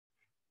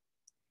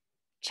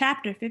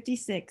Chapter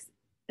 56,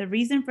 The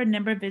Reason for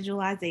Number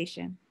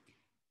Visualization.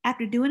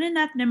 After doing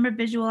enough number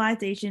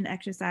visualization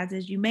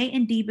exercises, you may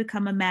indeed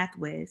become a math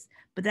whiz,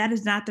 but that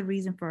is not the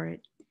reason for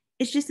it.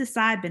 It's just a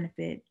side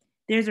benefit.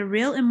 There's a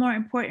real and more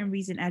important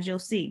reason, as you'll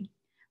see.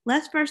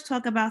 Let's first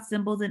talk about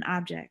symbols and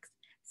objects.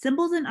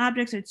 Symbols and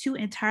objects are two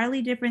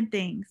entirely different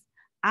things.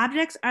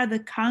 Objects are the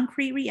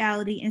concrete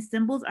reality, and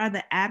symbols are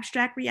the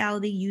abstract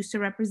reality used to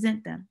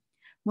represent them.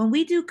 When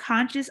we do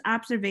conscious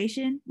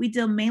observation, we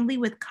deal mainly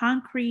with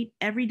concrete,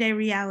 everyday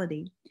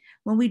reality.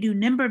 When we do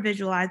number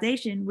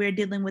visualization, we're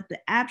dealing with the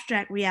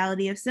abstract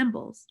reality of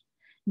symbols.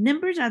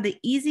 Numbers are the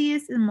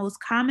easiest and most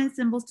common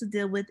symbols to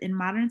deal with in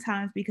modern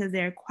times because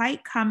they are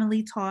quite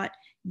commonly taught,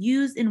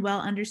 used, and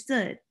well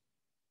understood.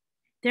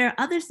 There are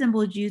other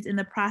symbols used in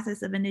the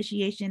process of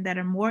initiation that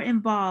are more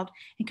involved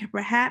and can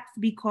perhaps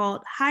be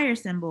called higher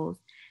symbols.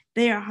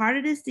 They are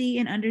harder to see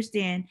and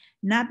understand,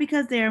 not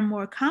because they are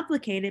more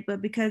complicated,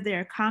 but because they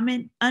are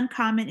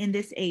uncommon in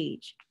this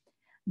age.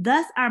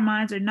 Thus, our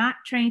minds are not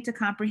trained to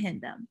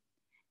comprehend them.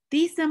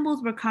 These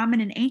symbols were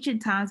common in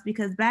ancient times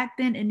because back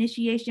then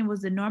initiation was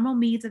the normal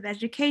means of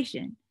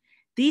education.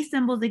 These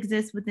symbols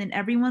exist within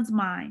everyone's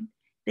mind.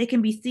 They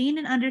can be seen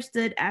and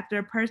understood after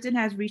a person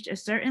has reached a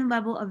certain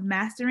level of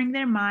mastering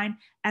their mind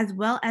as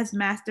well as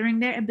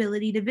mastering their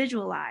ability to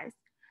visualize.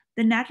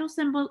 The natural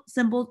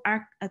symbols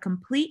are a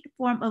complete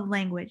form of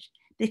language.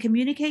 They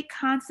communicate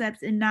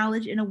concepts and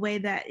knowledge in a way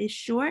that is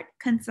short,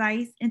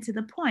 concise, and to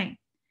the point.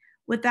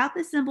 Without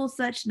the symbols,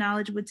 such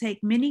knowledge would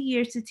take many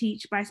years to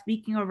teach by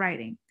speaking or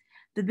writing.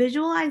 The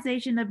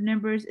visualization of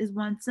numbers is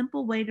one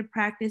simple way to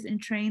practice and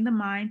train the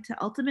mind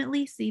to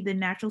ultimately see the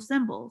natural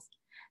symbols.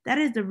 That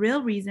is the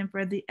real reason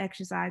for the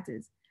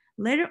exercises.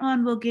 Later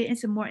on, we'll get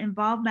into more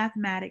involved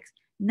mathematics,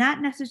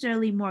 not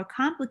necessarily more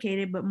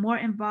complicated, but more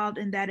involved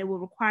in that it will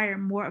require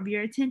more of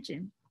your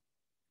attention.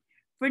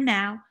 For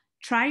now,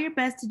 try your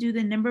best to do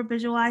the number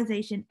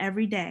visualization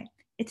every day.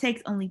 It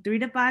takes only 3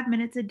 to 5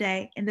 minutes a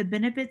day, and the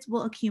benefits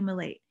will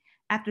accumulate.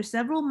 After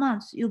several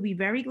months, you'll be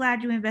very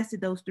glad you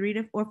invested those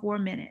 3 or 4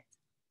 minutes.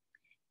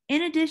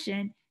 In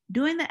addition,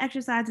 doing the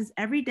exercises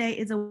every day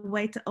is a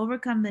way to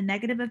overcome the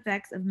negative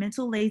effects of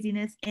mental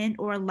laziness and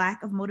or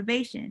lack of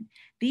motivation.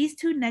 These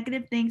two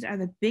negative things are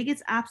the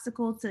biggest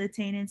obstacle to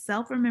attaining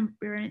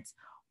self-remembrance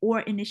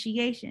or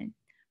initiation.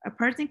 A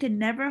person can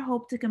never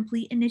hope to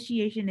complete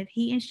initiation if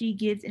he and she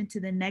gives into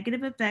the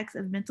negative effects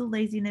of mental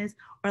laziness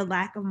or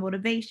lack of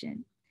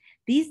motivation.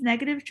 These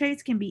negative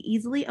traits can be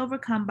easily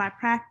overcome by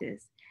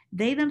practice.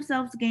 They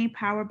themselves gain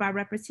power by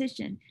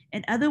repetition.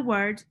 In other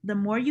words, the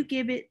more you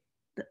give it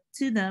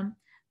to them,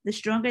 the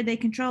stronger they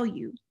control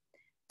you.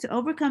 To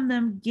overcome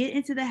them, get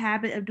into the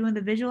habit of doing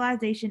the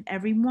visualization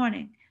every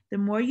morning. The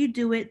more you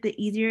do it, the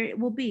easier it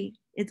will be.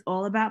 It's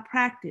all about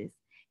practice.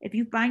 If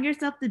you find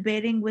yourself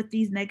debating with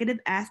these negative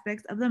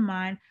aspects of the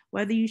mind,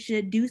 whether you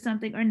should do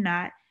something or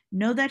not,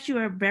 know that you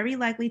are very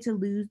likely to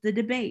lose the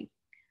debate.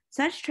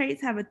 Such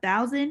traits have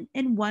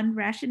 1,001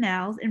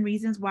 rationales and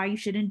reasons why you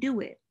shouldn't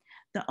do it.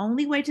 The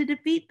only way to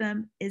defeat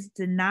them is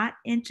to not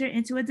enter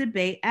into a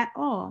debate at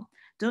all.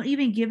 Don't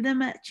even give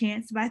them a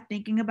chance by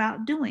thinking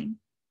about doing.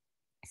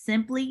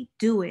 Simply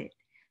do it.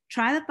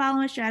 Try the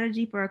following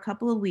strategy for a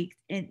couple of weeks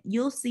and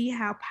you'll see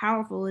how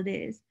powerful it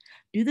is.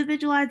 Do the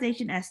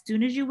visualization as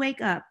soon as you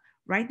wake up.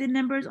 Write the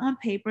numbers on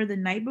paper the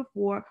night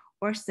before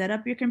or set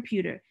up your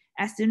computer.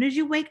 As soon as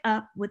you wake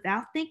up,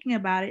 without thinking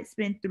about it,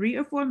 spend 3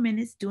 or 4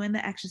 minutes doing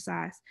the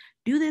exercise.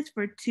 Do this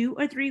for 2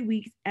 or 3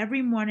 weeks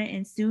every morning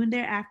and soon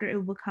thereafter it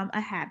will become a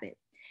habit.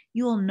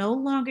 You will no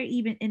longer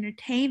even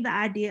entertain the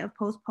idea of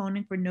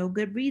postponing for no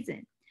good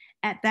reason.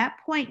 At that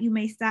point, you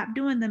may stop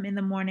doing them in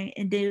the morning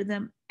and do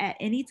them at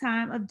any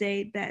time of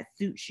day that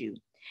suits you.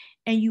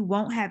 And you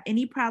won't have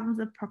any problems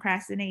of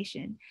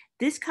procrastination.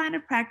 This kind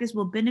of practice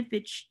will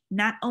benefit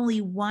not only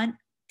one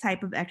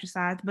type of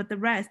exercise, but the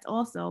rest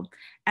also,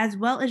 as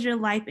well as your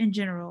life in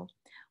general.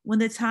 When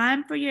the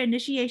time for your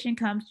initiation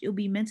comes, you'll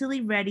be mentally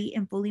ready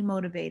and fully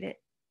motivated.